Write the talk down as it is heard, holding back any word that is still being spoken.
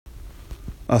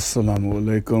Assalamu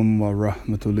alaikum wa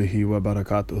rahmatullahi wa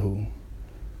barakatuhu.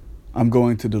 I'm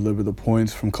going to deliver the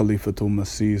points from Khalifatul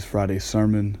Masih's Friday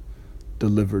sermon,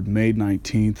 delivered May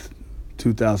 19th,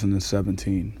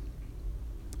 2017.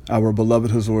 Our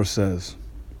beloved Hazur says,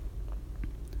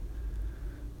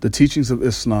 the teachings of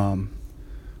Islam,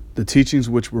 the teachings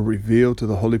which were revealed to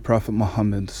the Holy Prophet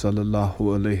Muhammad sallallahu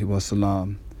alaihi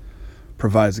wasallam,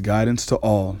 provides guidance to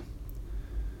all.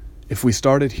 If we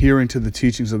start adhering to the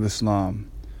teachings of Islam,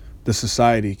 the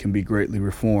society can be greatly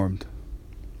reformed.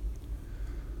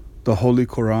 The Holy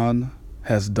Quran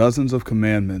has dozens of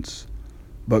commandments,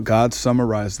 but God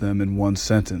summarized them in one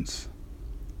sentence.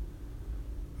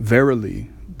 Verily,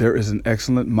 there is an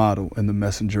excellent model in the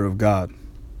Messenger of God.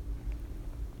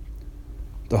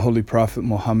 The Holy Prophet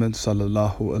Muhammad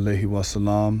sallallahu alaihi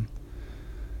wasallam,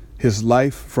 his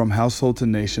life from household to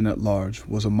nation at large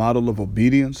was a model of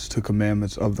obedience to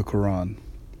commandments of the Quran.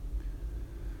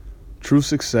 True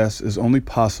success is only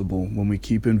possible when we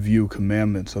keep in view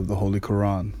commandments of the Holy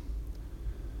Quran.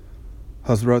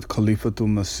 Hazrat Khalifatul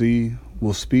Masih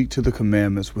will speak to the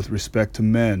commandments with respect to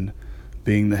men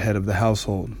being the head of the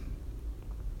household.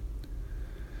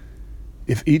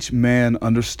 If each man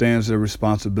understands their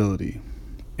responsibility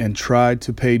and tried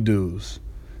to pay dues,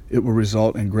 it will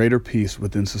result in greater peace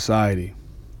within society.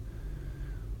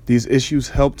 These issues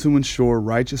help to ensure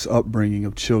righteous upbringing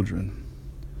of children.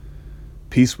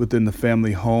 Peace within the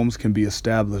family homes can be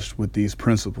established with these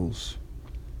principles.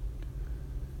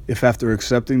 If after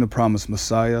accepting the promised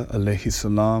Messiah, alayhi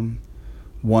salam,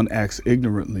 one acts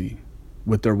ignorantly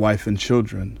with their wife and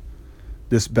children,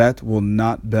 this bet will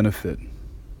not benefit.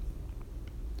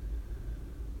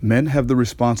 Men have the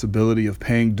responsibility of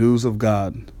paying dues of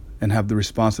God and have the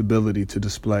responsibility to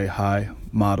display high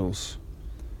models.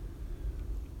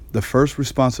 The first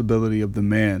responsibility of the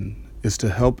man is to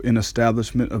help in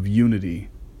establishment of unity,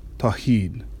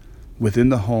 tawheed, within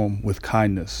the home with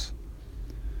kindness.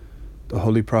 The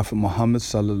Holy Prophet Muhammad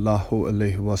sallallahu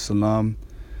alaihi wasallam,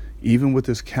 even with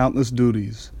his countless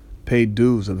duties, paid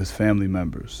dues of his family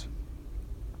members.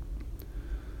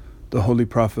 The Holy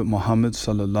Prophet Muhammad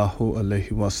sallallahu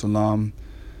alaihi wasallam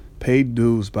paid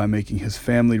dues by making his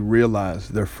family realize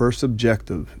their first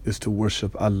objective is to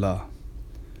worship Allah.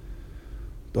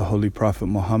 The Holy Prophet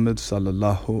Muhammad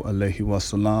sallallahu alaihi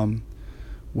wasallam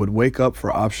would wake up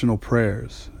for optional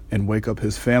prayers and wake up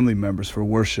his family members for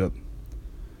worship.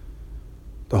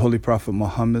 The Holy Prophet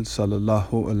Muhammad sallallahu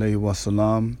alaihi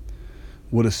wasallam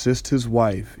would assist his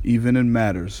wife even in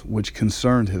matters which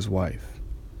concerned his wife.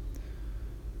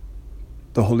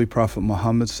 The Holy Prophet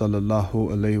Muhammad sallallahu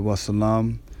alaihi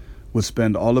wasallam would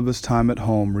spend all of his time at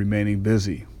home remaining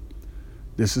busy.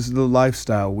 This is the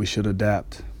lifestyle we should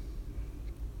adapt.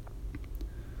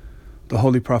 The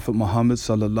Holy Prophet Muhammad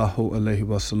sallallahu alaihi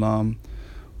wasallam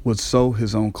would sew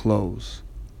his own clothes,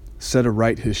 set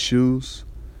aright his shoes,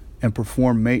 and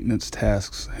perform maintenance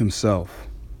tasks himself.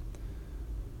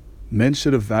 Men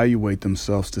should evaluate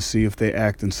themselves to see if they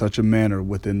act in such a manner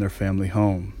within their family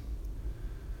home.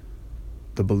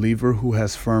 The believer who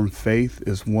has firm faith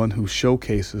is one who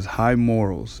showcases high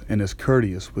morals and is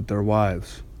courteous with their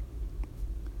wives.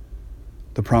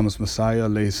 The promised Messiah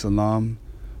alayhi salam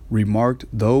remarked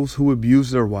those who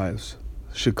abuse their wives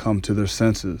should come to their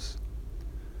senses.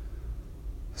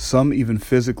 Some even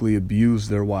physically abuse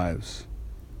their wives.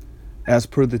 As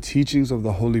per the teachings of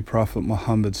the Holy Prophet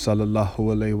Muhammad sallallahu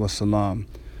alaihi wasallam,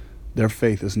 their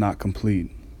faith is not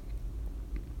complete.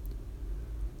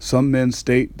 Some men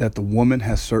state that the woman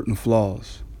has certain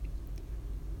flaws.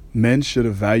 Men should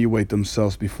evaluate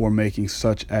themselves before making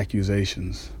such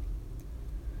accusations.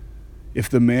 If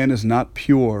the man is not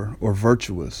pure or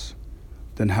virtuous,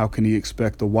 then how can he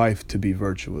expect the wife to be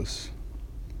virtuous?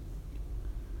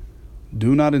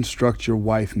 Do not instruct your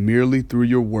wife merely through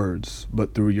your words,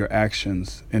 but through your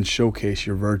actions, and showcase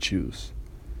your virtues.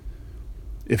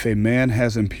 If a man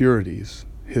has impurities,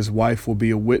 his wife will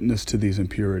be a witness to these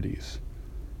impurities.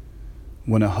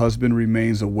 When a husband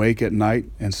remains awake at night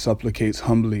and supplicates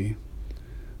humbly,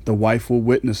 the wife will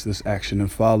witness this action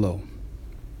and follow.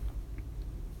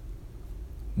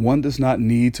 One does not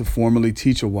need to formally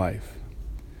teach a wife.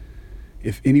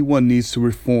 If anyone needs to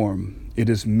reform, it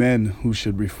is men who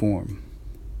should reform.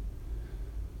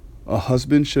 A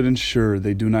husband should ensure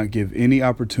they do not give any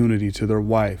opportunity to their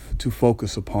wife to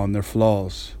focus upon their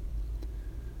flaws.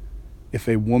 If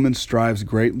a woman strives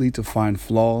greatly to find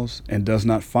flaws and does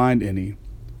not find any,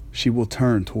 she will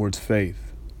turn towards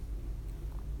faith.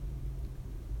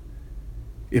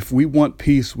 If we want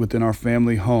peace within our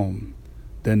family home,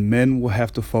 then men will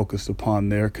have to focus upon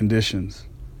their conditions.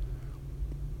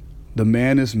 The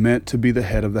man is meant to be the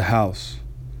head of the house.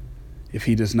 If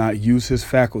he does not use his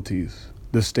faculties,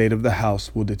 the state of the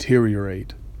house will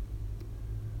deteriorate.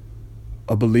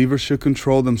 A believer should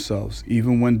control themselves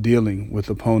even when dealing with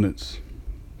opponents.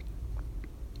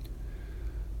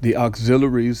 The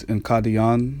auxiliaries in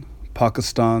Qadian,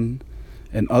 Pakistan,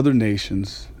 and other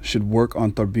nations should work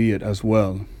on tarbiyat as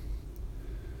well.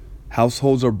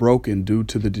 Households are broken due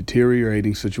to the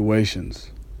deteriorating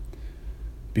situations.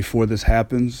 Before this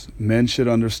happens, men should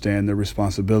understand their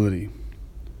responsibility.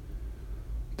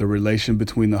 The relation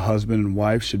between the husband and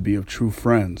wife should be of true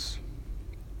friends.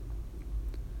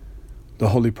 The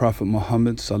Holy Prophet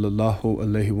Muhammad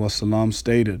ﷺ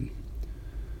stated,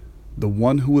 "The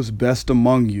one who is best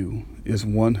among you is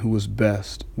one who is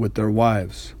best with their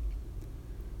wives."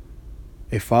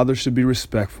 A father should be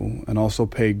respectful and also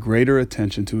pay greater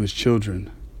attention to his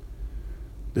children.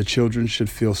 The children should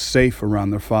feel safe around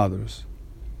their fathers.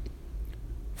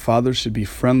 Fathers should be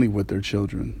friendly with their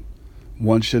children.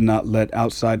 One should not let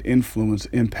outside influence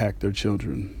impact their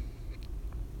children.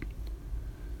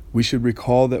 We should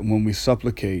recall that when we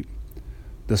supplicate,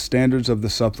 the standards of the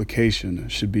supplication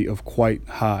should be of quite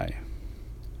high.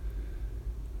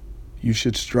 You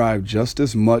should strive just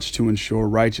as much to ensure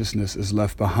righteousness is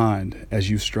left behind as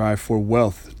you strive for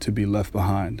wealth to be left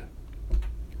behind.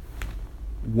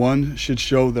 One should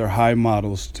show their high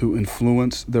models to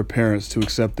influence their parents to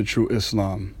accept the true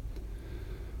Islam.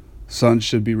 Sons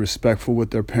should be respectful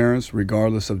with their parents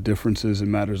regardless of differences in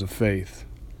matters of faith.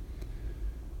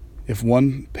 If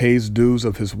one pays dues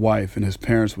of his wife and his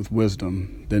parents with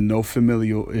wisdom, then no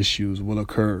familial issues will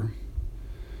occur.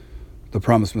 The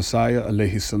promised Messiah,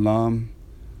 alayhi salam,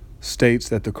 states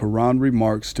that the Quran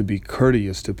remarks to be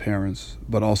courteous to parents,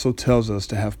 but also tells us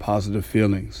to have positive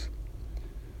feelings.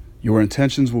 Your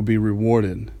intentions will be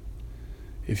rewarded.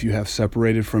 If you have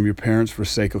separated from your parents for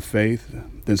sake of faith,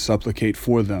 then supplicate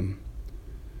for them.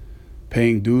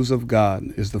 Paying dues of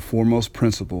God is the foremost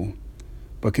principle,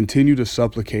 but continue to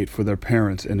supplicate for their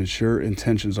parents and ensure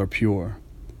intentions are pure.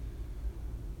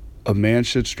 A man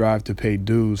should strive to pay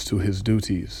dues to his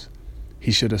duties.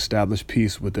 He should establish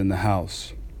peace within the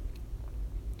house.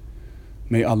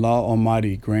 May Allah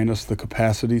Almighty grant us the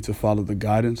capacity to follow the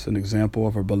guidance and example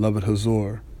of our beloved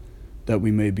Huzur, that we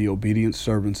may be obedient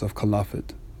servants of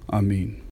Caliphate. Ameen.